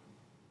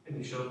 and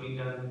it shall be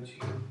done unto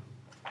you.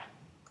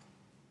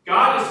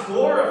 God is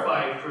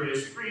glorified for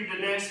this. Read the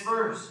next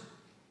verse.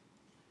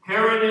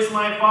 Herein is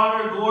my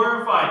Father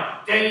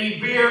glorified, that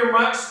ye bear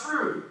much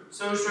fruit,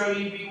 so shall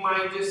ye be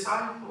my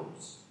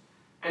disciples.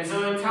 And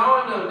so in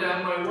telling them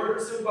that my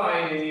words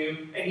abide in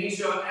you, and ye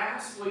shall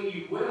ask what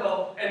ye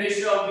will, and it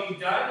shall be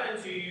done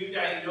unto you,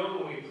 that you know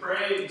when we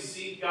pray, we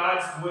seek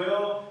God's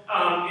will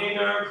in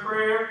our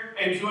prayer,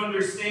 and to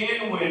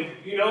understand when,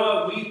 you know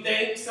what, we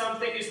think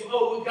something is,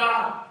 oh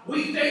God,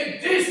 we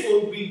think this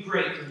will be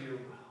great in your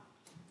will.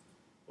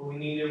 But we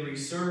need to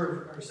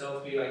reserve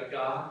ourselves, be like,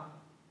 God,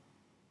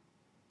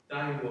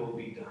 thy will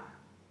be done.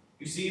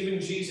 You see, even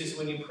Jesus,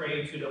 when he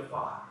prayed to the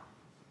Father,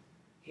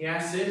 he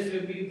asked if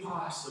it be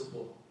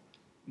possible,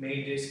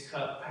 may this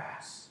cup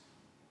pass.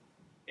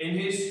 In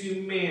his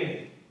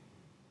humanity,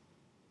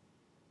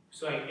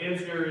 it's like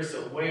if there is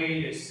a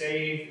way to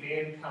save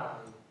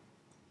mankind,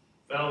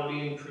 without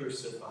being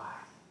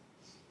crucified,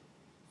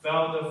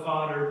 without the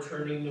Father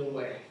turning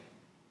away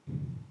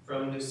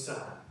from the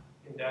Son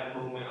in that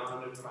moment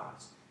on the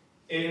cross,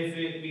 if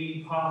it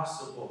be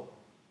possible,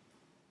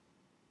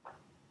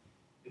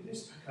 let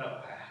this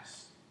cup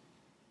pass.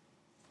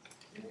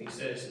 And he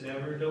says,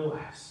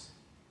 nevertheless,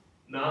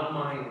 not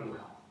mine will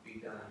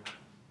be done,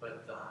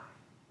 but thine.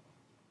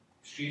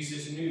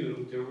 Jesus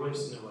knew there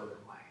was no other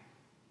way.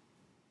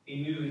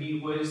 He knew he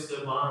was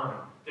the vine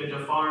that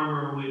the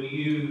farmer would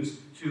use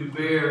to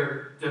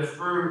bear the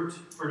fruit,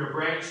 for the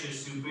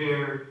branches to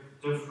bear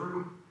the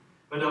fruit.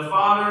 But the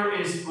Father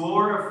is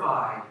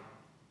glorified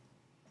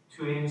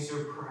to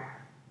answer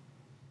prayer.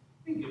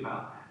 Think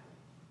about that.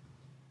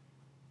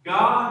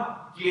 God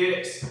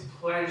gets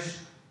pleasure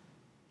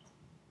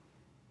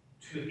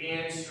to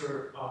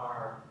answer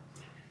our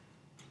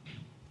prayer.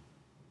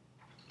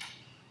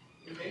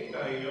 You think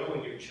about, you know,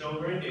 when your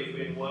children, they've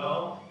been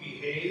well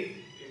behaved,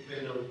 they've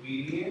been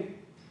obedient,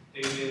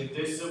 they've been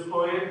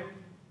disciplined.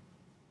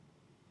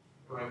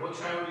 Right, what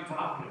child are we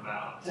talking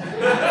about?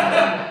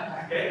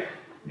 Okay?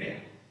 Yeah.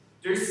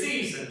 There's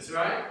seasons,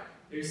 right?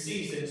 There's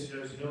seasons,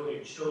 you know,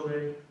 your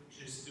children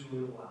just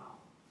doing well.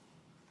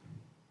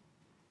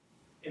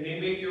 And they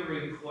make a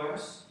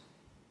request.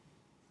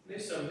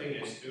 There's something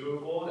that's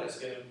doable, that's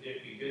going to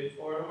be good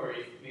for them, or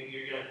maybe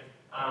you're going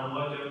to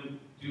let them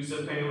do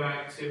some kind of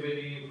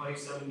activity, play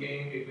some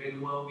game, they've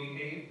been well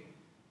behaved.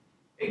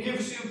 It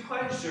gives you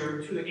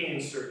pleasure to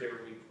answer their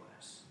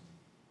request,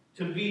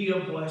 to be a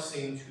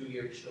blessing to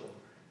your children.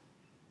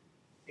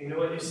 You know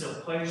what? It's a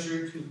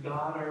pleasure to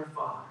God our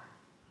Father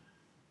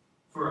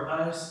for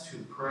us to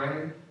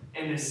pray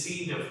and to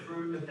see the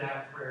fruit of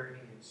that prayer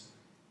answered.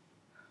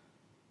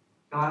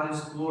 God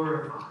is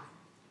glorified.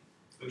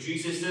 But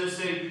Jesus does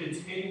say,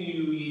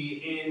 continue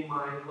ye in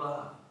my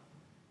love.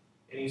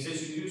 And he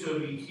says to do so,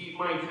 if you keep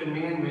my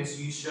commandments,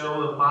 you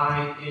shall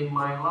abide in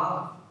my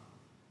love.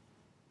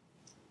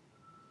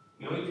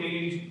 You know, you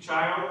take a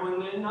child when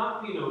they're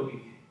not being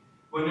obedient,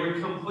 when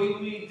they're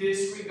completely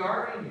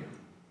disregarding you.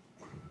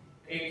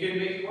 And it can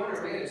make you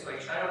wonder, man, it's my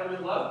child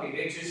doesn't love me.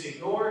 They just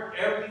ignore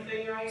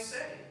everything I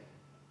say.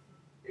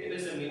 It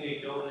doesn't mean they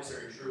don't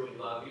necessarily truly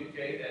love you,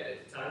 okay, that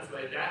at times,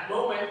 but at that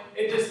moment,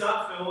 it does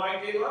not feel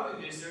like they love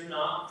you because they're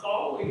not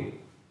following you.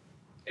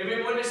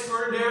 Everyone is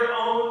for their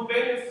own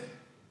benefit.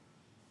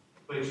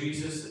 But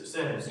Jesus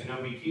says, you know,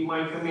 if you keep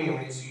my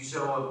commandments, you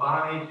shall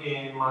abide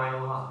in my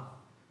love.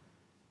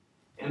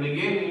 And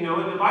again, you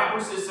know, the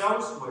Bible says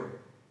elsewhere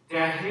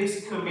that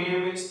his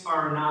commandments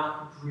are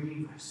not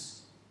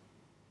grievous,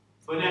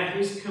 but that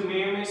his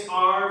commandments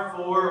are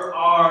for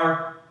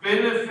our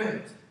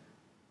benefit.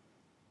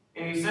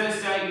 And he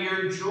says that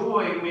your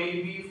joy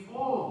may be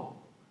full.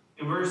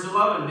 In verse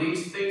 11,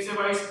 these things have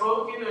I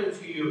spoken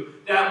unto you,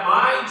 that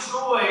my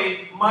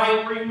joy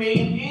might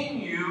remain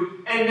in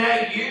you, and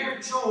that your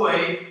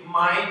joy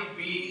might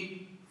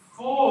be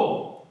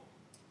full.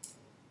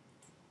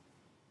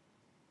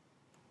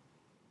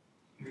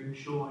 Your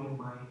joy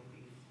might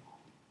be full.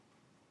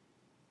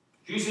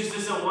 Jesus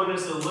doesn't want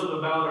us to live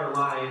about our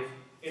life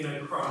in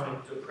a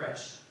chronic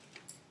depression.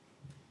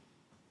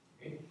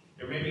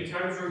 There may be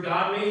times where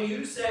God may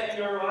use that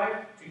in our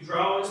life to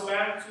draw us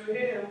back to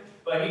Him,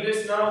 but He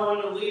does not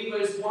want to leave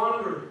us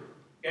wandering.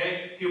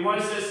 Okay? He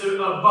wants us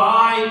to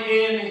abide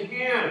in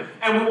Him.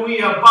 And when we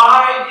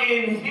abide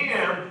in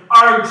Him,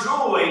 our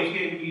joy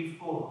can be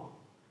full.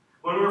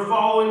 When we're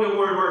following the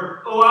Word,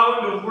 we're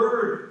allowing the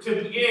Word to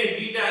begin,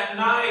 be that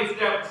knife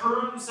that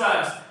prunes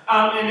us.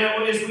 And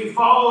that as we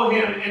follow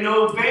Him and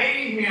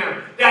obey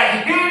Him,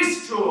 that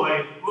His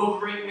joy will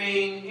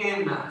remain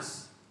in us.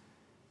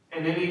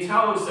 And then He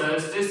tells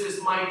us, this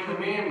is my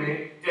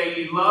commandment, that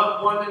you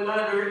love one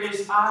another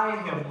as I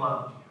have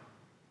loved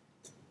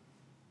you.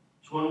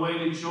 It's one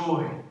way the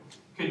joy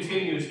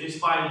continues, is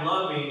by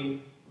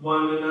loving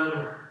one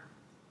another.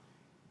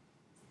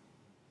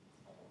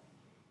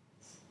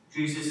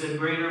 Jesus said,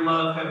 greater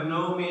love have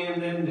no man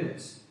than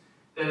this,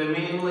 that a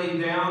man lay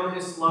down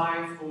his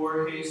life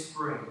for his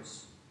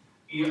friends.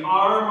 Ye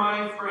are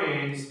my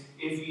friends,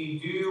 if ye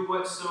do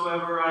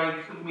whatsoever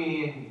I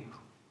command you.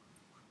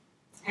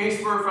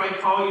 Henceforth I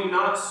call you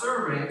not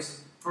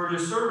servants, for the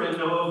servant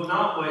knoweth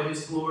not what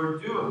his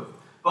Lord doeth.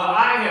 But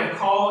I have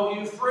called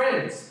you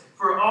friends,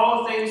 for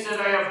all things that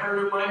I have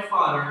heard of my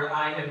Father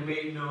I have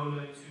made known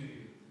unto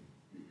you.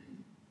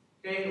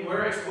 Okay,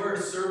 whereas we're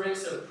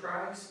servants of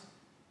Christ,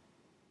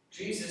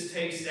 Jesus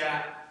takes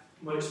that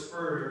much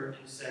further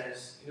and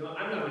says, you know,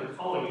 I'm not even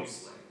calling you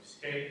slaves,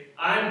 okay?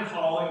 I'm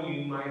calling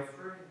you my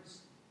friends.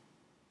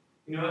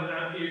 You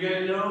know, you're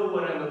going to know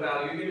what I'm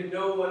about. You're going to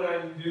know what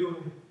I'm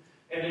doing.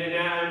 And then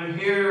I'm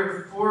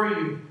here for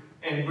you.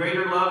 And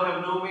greater love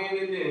have no man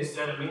than this,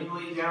 that a man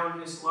lay down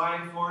his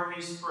life for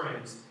his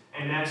friends.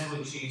 And that's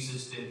what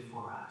Jesus did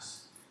for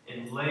us.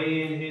 And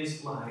laying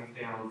his life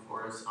down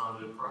for us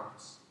on the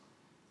cross.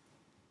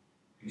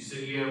 He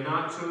said, you have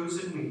not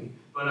chosen me,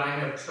 but I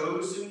have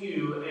chosen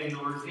you and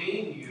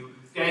ordained you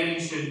that you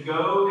should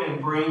go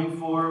and bring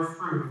forth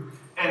fruit,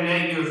 and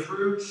that your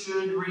fruit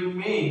should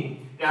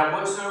remain, that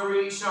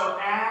whatsoever ye shall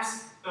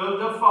ask of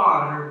the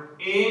Father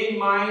in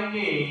my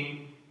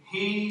name,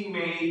 He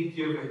may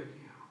give it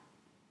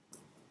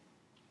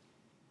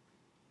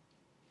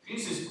you.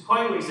 Jesus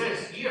plainly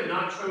says, ye have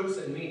not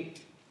chosen me.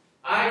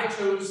 I've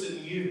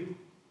chosen you.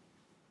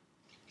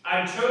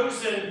 I've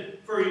chosen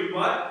for you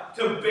what?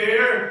 To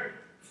bear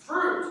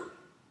fruit.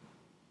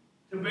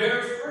 To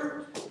bear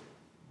fruit.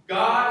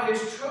 God has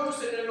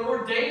chosen and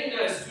ordained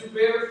us to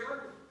bear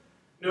fruit.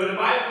 You know, the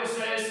Bible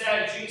says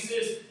that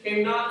Jesus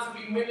came not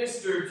to be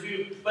ministered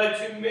to, but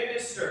to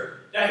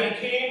minister. That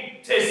He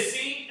came to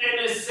seek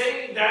and to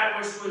save that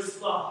which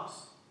was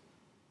lost.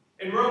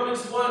 In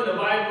Romans 1, the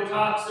Bible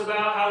talks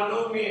about how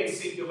no man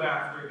seeketh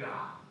after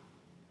God.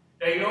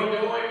 That, you know, the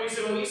only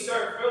reason when we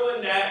start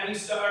feeling that, we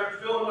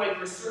start feeling like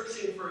we're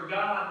searching for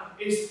God,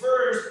 is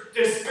first,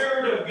 the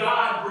Spirit of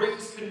God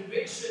brings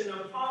conviction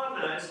upon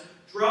us,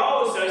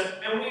 draws us,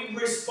 and we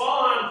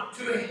respond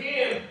to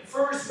Him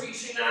first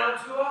reaching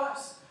out to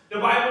us. The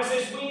Bible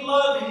says we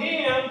love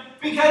Him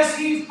because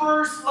He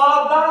first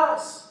loved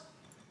us.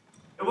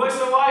 It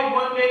wasn't like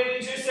one day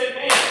we just said,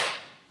 man,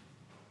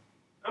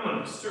 I'm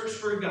going to search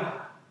for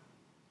God.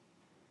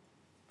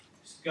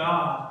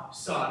 God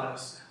sought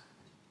us out.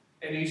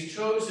 And He's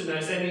chosen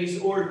us and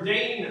He's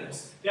ordained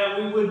us that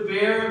we would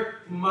bear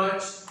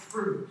much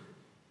fruit.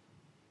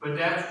 But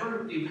that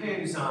fruit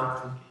depends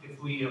on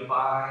if we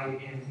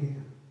abide in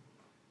Him.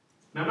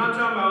 Now, I'm not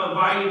talking about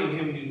abiding in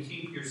Him to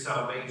keep your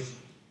salvation.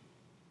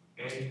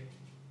 Okay?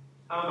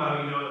 How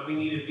about, you know, we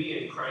need to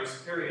be in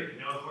Christ, period. You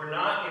know, if we're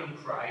not in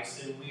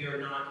Christ, then we are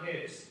not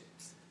His.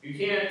 You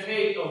can't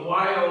take a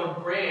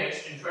wild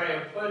branch and try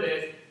to put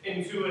it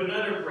into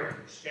another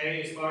branch,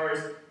 okay? As far as,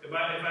 if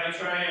I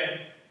try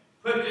and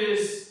put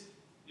this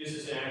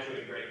isn't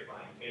actually a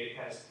grapevine, okay? It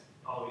has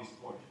all these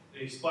orange,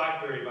 these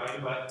blackberry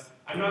vine, but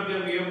I'm not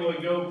going to be able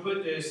to go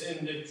put this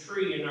in the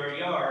tree in our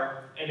yard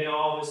and then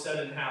all of a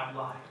sudden have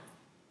life.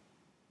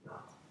 No.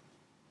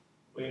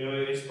 We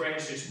know as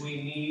branches,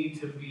 we need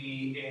to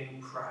be in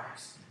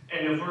Christ.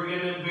 And if we're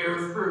going to bear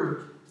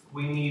fruit,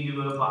 we need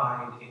to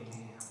abide in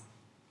Him.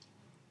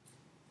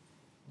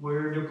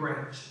 We're the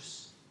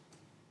branches.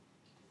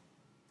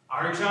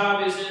 Our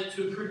job isn't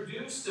to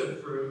produce the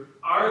fruit.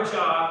 Our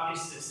job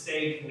is to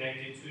stay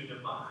connected to the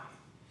vine.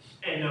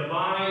 And the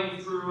vine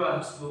through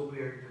us will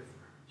bear the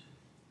fruit.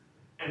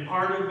 And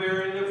part of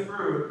bearing the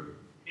fruit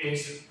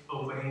is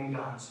obeying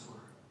God's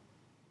word.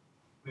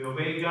 We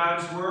obey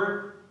God's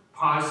word,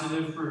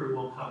 positive fruit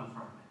will come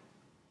from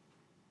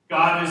it.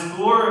 God is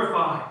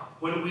glorified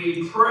when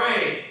we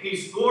pray.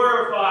 He's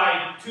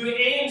glorified to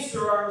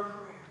answer our prayer.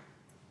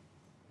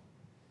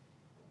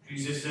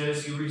 Jesus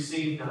says you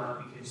receive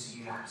not because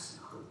you ask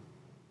not.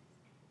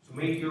 So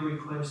make your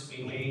requests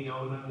be made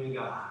known unto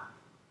God.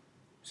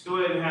 Let's go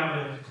ahead and have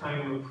a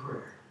time of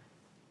prayer.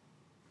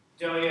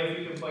 Delia, if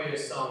you can play a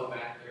song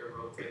back there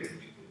real quick, if you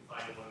can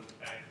find one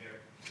back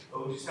there.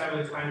 But we'll just have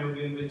a time of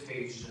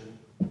invitation.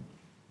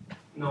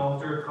 An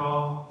altar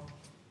call.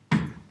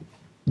 And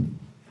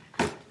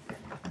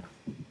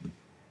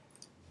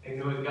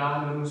know that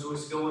God knows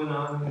what's going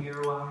on in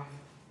your life.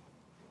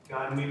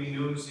 God maybe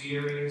knows the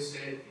areas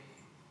that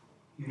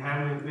you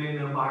haven't been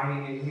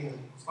abiding in Him.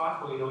 It's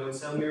possible, in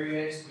some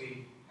areas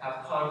we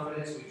have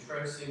confidence, we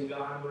trust in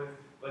God with,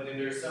 but then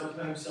there's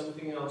sometimes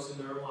something else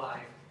in our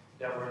life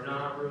that we're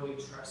not really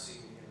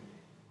trusting Him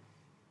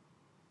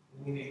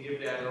in. We need to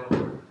give that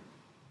over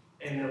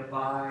and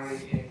abide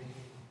in Him.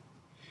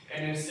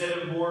 And instead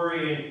of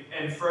worrying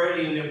and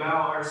fretting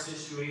about our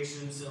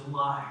situations in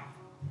life,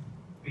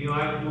 be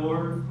like,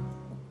 Lord,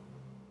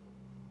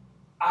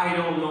 I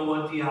don't know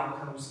what the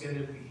outcome's going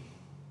to be.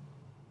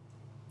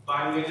 But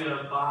I'm going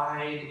to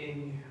abide in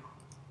you. You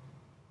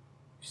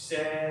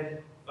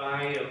said, if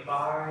I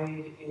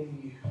abide in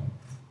you,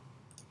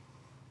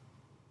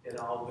 then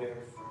I'll bear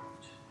fruit.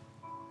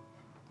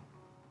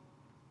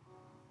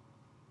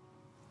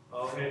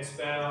 All heads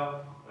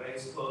bow,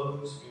 eyes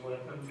closed. If you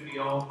want to come to the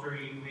altar,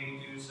 you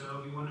may do so.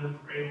 If you want to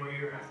pray where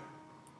you're at.